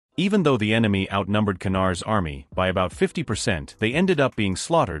Even though the enemy outnumbered Kanar's army by about 50%, they ended up being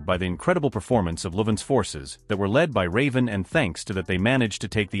slaughtered by the incredible performance of Louvon's forces that were led by Raven, and thanks to that they managed to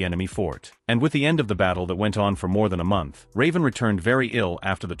take the enemy fort. And with the end of the battle that went on for more than a month, Raven returned very ill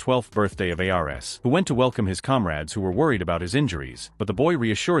after the 12th birthday of Ars, who went to welcome his comrades who were worried about his injuries, but the boy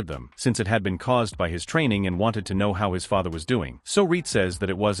reassured them, since it had been caused by his training, and wanted to know how his father was doing. So Reed says that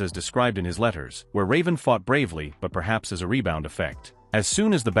it was as described in his letters, where Raven fought bravely but perhaps as a rebound effect. As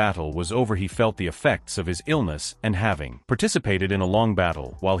soon as the battle was over, he felt the effects of his illness, and having participated in a long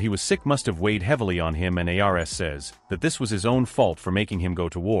battle while he was sick must have weighed heavily on him, and Ars says that this was his own fault for making him go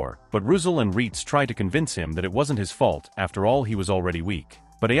to war. But Ruzel and Reitz try to convince him that it wasn't his fault, after all he was already weak.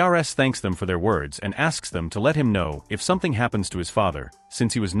 But Ars thanks them for their words and asks them to let him know if something happens to his father,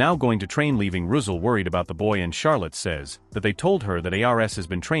 since he was now going to train, leaving Ruzel worried about the boy, and Charlotte says that they told her that Ars has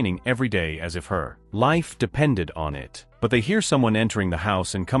been training every day as if her life depended on it. But they hear someone entering the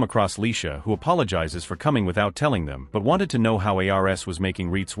house and come across Leisha, who apologizes for coming without telling them, but wanted to know how Ars was making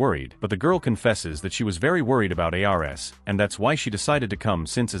Reitz worried. But the girl confesses that she was very worried about Ars, and that's why she decided to come,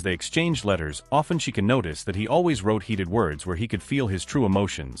 since as they exchanged letters, often she can notice that he always wrote heated words where he could feel his true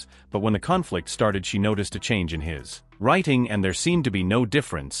emotions, but when the conflict started she noticed a change in his writing, and there seemed to be no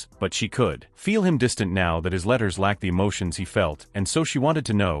difference, but she could feel him distant now that his letters lacked the emotions he felt, and so she wanted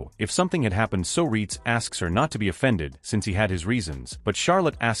to know if something had happened. So Reitz asks her not to be offended, since he had his reasons, but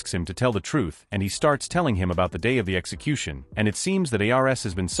Charlotte asks him to tell the truth, and he starts telling him about the day of the execution, and it seems that Ars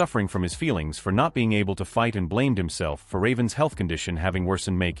has been suffering from his feelings for not being able to fight, and blamed himself for Raven's health condition having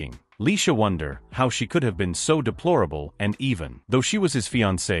worsened, making Leisha wonder how she could have been so deplorable, and even though she was his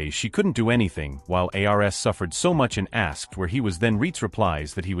fiancée she couldn't do anything, while Ars suffered so much, and asked where he was. Then Reitz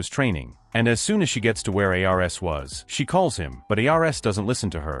replies that he was training. And as soon as she gets to where Ars was, she calls him, but Ars doesn't listen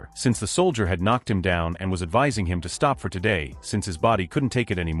to her, since the soldier had knocked him down and was advising him to stop for today, since his body couldn't take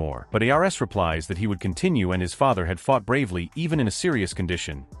it anymore. But Ars replies that he would continue, and his father had fought bravely even in a serious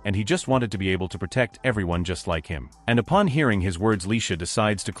condition, and he just wanted to be able to protect everyone just like him. And upon hearing his words, Leisha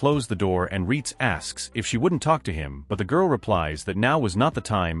decides to close the door, and Reitz asks if she wouldn't talk to him, but the girl replies that now was not the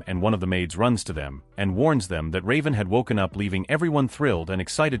time, and one of the maids runs to them and warns them that Raven had woken up, leaving everyone thrilled and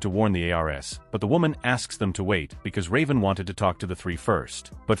excited to warn the Ars. But the woman asks them to wait, because Raven wanted to talk to the three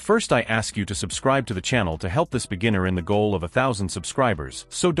first. But first I ask you to subscribe to the channel to help this beginner in the goal of 1,000 subscribers,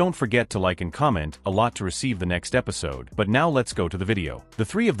 so don't forget to like and comment a lot to receive the next episode. But now let's go to the video. The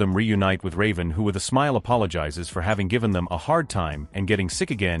three of them reunite with Raven, who with a smile apologizes for having given them a hard time and getting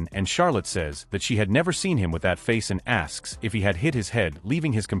sick again, and Charlotte says that she had never seen him with that face and asks if he had hit his head,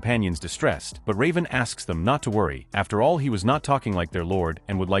 leaving his companions distressed. But Raven asks them not to worry, after all he was not talking like their lord,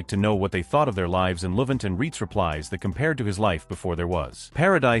 and would like to know what they thought of their lives in Louvent, and Reitz replies that compared to his life before there was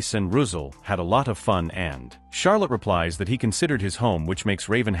paradise, and Ruzel had a lot of fun, and Charlotte replies that he considered his home, which makes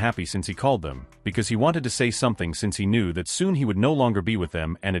Raven happy since he called them, because he wanted to say something since he knew that soon he would no longer be with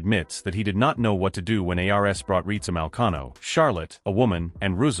them, and admits that he did not know what to do when Ars brought Reitz a Malcano, Charlotte, a woman,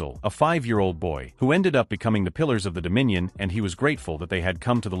 and Ruzel, a 5-year-old boy, who ended up becoming the pillars of the Dominion, and he was grateful that they had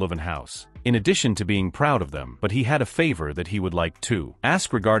come to the Louvent house, in addition to being proud of them. But he had a favor that he would like to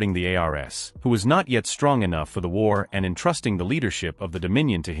ask regarding the Ars, who was not yet strong enough for the war, and entrusting the leadership of the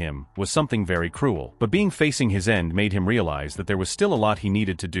Dominion to him was something very cruel. But being facing his end made him realize that there was still a lot he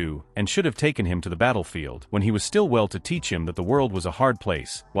needed to do, and should have taken him to the battlefield when he was still well to teach him that the world was a hard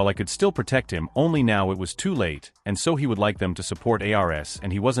place, while I could still protect him, only now it was too late, and so he would like them to support Ars,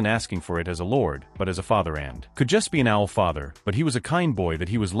 and he wasn't asking for it as a lord, but as a father, and could just be an owl father, but he was a kind boy that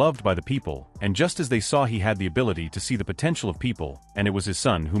he was loved by the people, and just as they saw he had the ability to see the potential of people, and it was his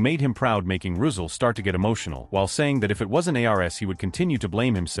son who made him proud, making Ruzel start to get emotional, while saying that if it wasn't Ars he would continue to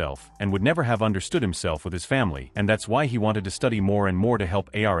blame himself, and would never have understood himself with his family, and that's why he wanted to study more and more to help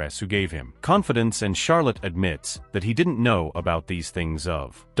Ars, who gave him confidence. And Charlotte admits that he didn't know about these things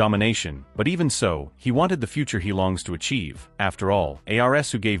of domination, but even so, he wanted the future he longs to achieve. After all,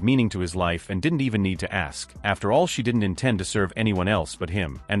 Ars who gave meaning to his life and didn't even need to ask. After all, she didn't intend to serve anyone else but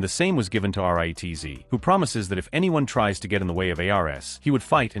him, and the same was given to Ritz, who promises that if anyone tries to get in the way of Ars, he would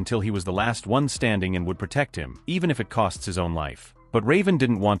fight until he was the last one standing and would protect him, even if it costs his own life. But Raven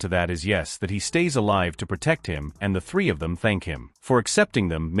didn't want to that, as yes, that he stays alive to protect him, and the three of them thank him for accepting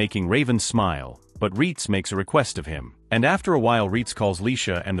them, making Raven smile. But Reitz makes a request of him. And after a while Reitz calls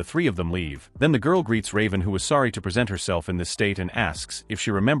Leisha and the three of them leave. Then the girl greets Raven, who was sorry to present herself in this state, and asks if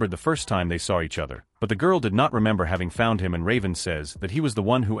she remembered the first time they saw each other. But the girl did not remember having found him, and Raven says that he was the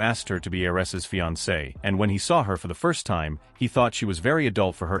one who asked her to be Ares's fiancée, and when he saw her for the first time, he thought she was very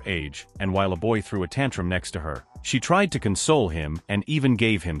adult for her age, and while a boy threw a tantrum next to her, she tried to console him and even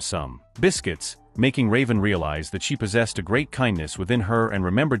gave him some biscuits, making Raven realize that she possessed a great kindness within her and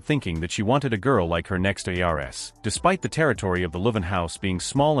remembered thinking that she wanted a girl like her next to Ars. Despite the territory of the Louvent house being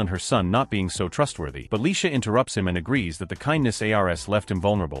small and her son not being so trustworthy, but Lisha interrupts him and agrees that the kindness Ars left him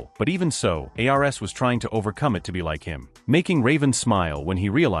vulnerable. But even so, Ars was trying to overcome it to be like him, making Raven smile when he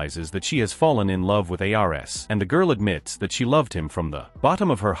realizes that she has fallen in love with Ars, and the girl admits that she loved him from the bottom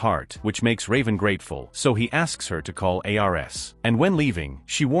of her heart, which makes Raven grateful, so he asks her to call Ars. And when leaving,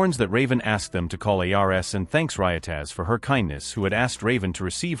 she warns that Raven asked them to call Ars and thanks Ryataz for her kindness, who had asked Raven to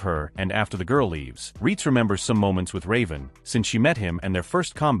receive her, and after the girl leaves, Reitz remembers some moments with Raven, since she met him and their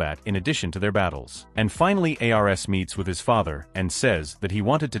first combat in addition to their battles. And finally Ars meets with his father, and says that he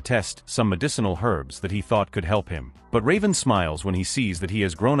wanted to test some medicinal herbs that he thought could help him. But Raven smiles when he sees that he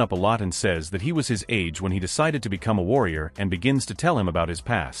has grown up a lot and says that he was his age when he decided to become a warrior, and begins to tell him about his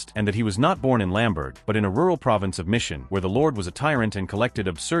past, and that he was not born in Lamberg, but in a rural province of Mission, where the lord was a tyrant and collected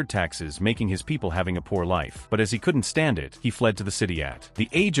absurd taxes, making his people having a poor life. But as he couldn't stand it, he fled to the city at the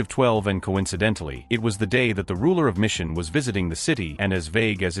age of 12, and coincidentally, it was the day that the ruler of Mission was visiting the city, and as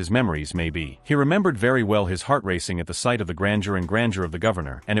vague as his memories may be, he remembered very well his heart racing at the sight of the grandeur of the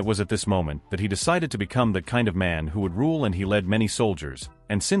governor, and it was at this moment that he decided to become the kind of man who would rule, and he led many soldiers.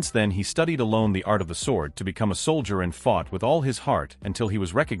 And since then he studied alone the art of the sword to become a soldier and fought with all his heart until he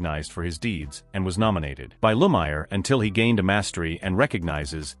was recognized for his deeds, and was nominated by Lumiere until he gained a mastery and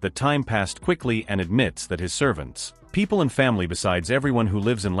recognizes that time passed quickly, and admits that his servants, people and family besides everyone who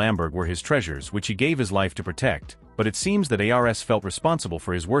lives in Lamberg were his treasures which he gave his life to protect. But it seems that Ars felt responsible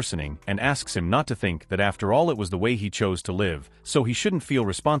for his worsening, and asks him not to think that after all it was the way he chose to live, so he shouldn't feel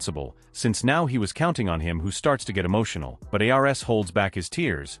responsible, since now he was counting on him, who starts to get emotional. But Ars holds back his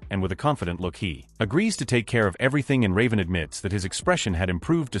tears, and with a confident look he agrees to take care of everything, and Raven admits that his expression had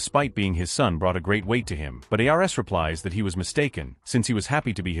improved despite being his son brought a great weight to him. But Ars replies that he was mistaken, since he was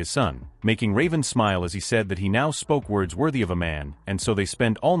happy to be his son, making Raven smile as he said that he now spoke words worthy of a man, and so they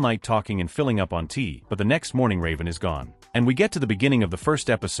spend all night talking and filling up on tea. But the next morning Raven is gone. And we get to the beginning of the first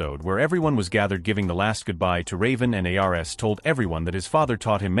episode where everyone was gathered giving the last goodbye to Raven, and Ars told everyone that his father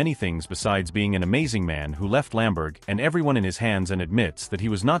taught him many things besides being an amazing man who left Lamberg and everyone in his hands, and admits that he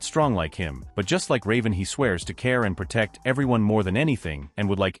was not strong like him, but just like Raven he swears to care and protect everyone more than anything, and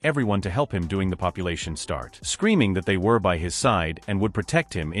would like everyone to help him doing the population start screaming that they were by his side and would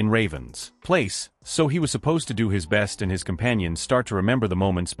protect him in Raven's place. So he was supposed to do his best, and his companions start to remember the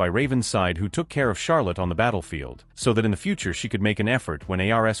moments by Raven's side who took care of Charlotte on the battlefield, so that in the future she could make an effort when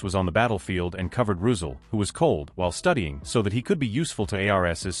Ars was on the battlefield, and covered Ruzel, who was cold, while studying, so that he could be useful to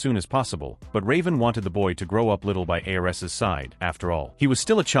Ars as soon as possible. But Raven wanted the boy to grow up little by Ars's side. After all, he was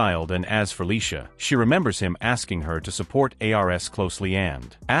still a child. And as for Lisha, she remembers him asking her to support Ars closely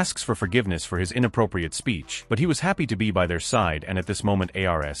and asks for forgiveness for his inappropriate speech, but he was happy to be by their side. And at this moment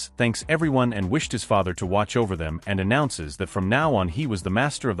Ars thanks everyone and wished his father to watch over them, and announces that from now on he was the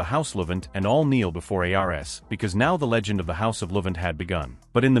master of the House Louvent, and all kneel before Ars, because now the legend of the House of Louvent had begun.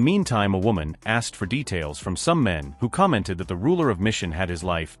 But in the meantime a woman asked for details from some men, who commented that the ruler of Mission had his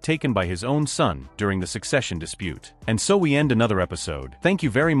life taken by his own son during the succession dispute. And so we end another episode. Thank you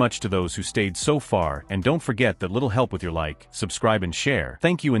very much to those who stayed so far, and don't forget that little help with your like, subscribe and share.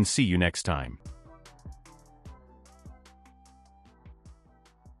 Thank you, and see you next time.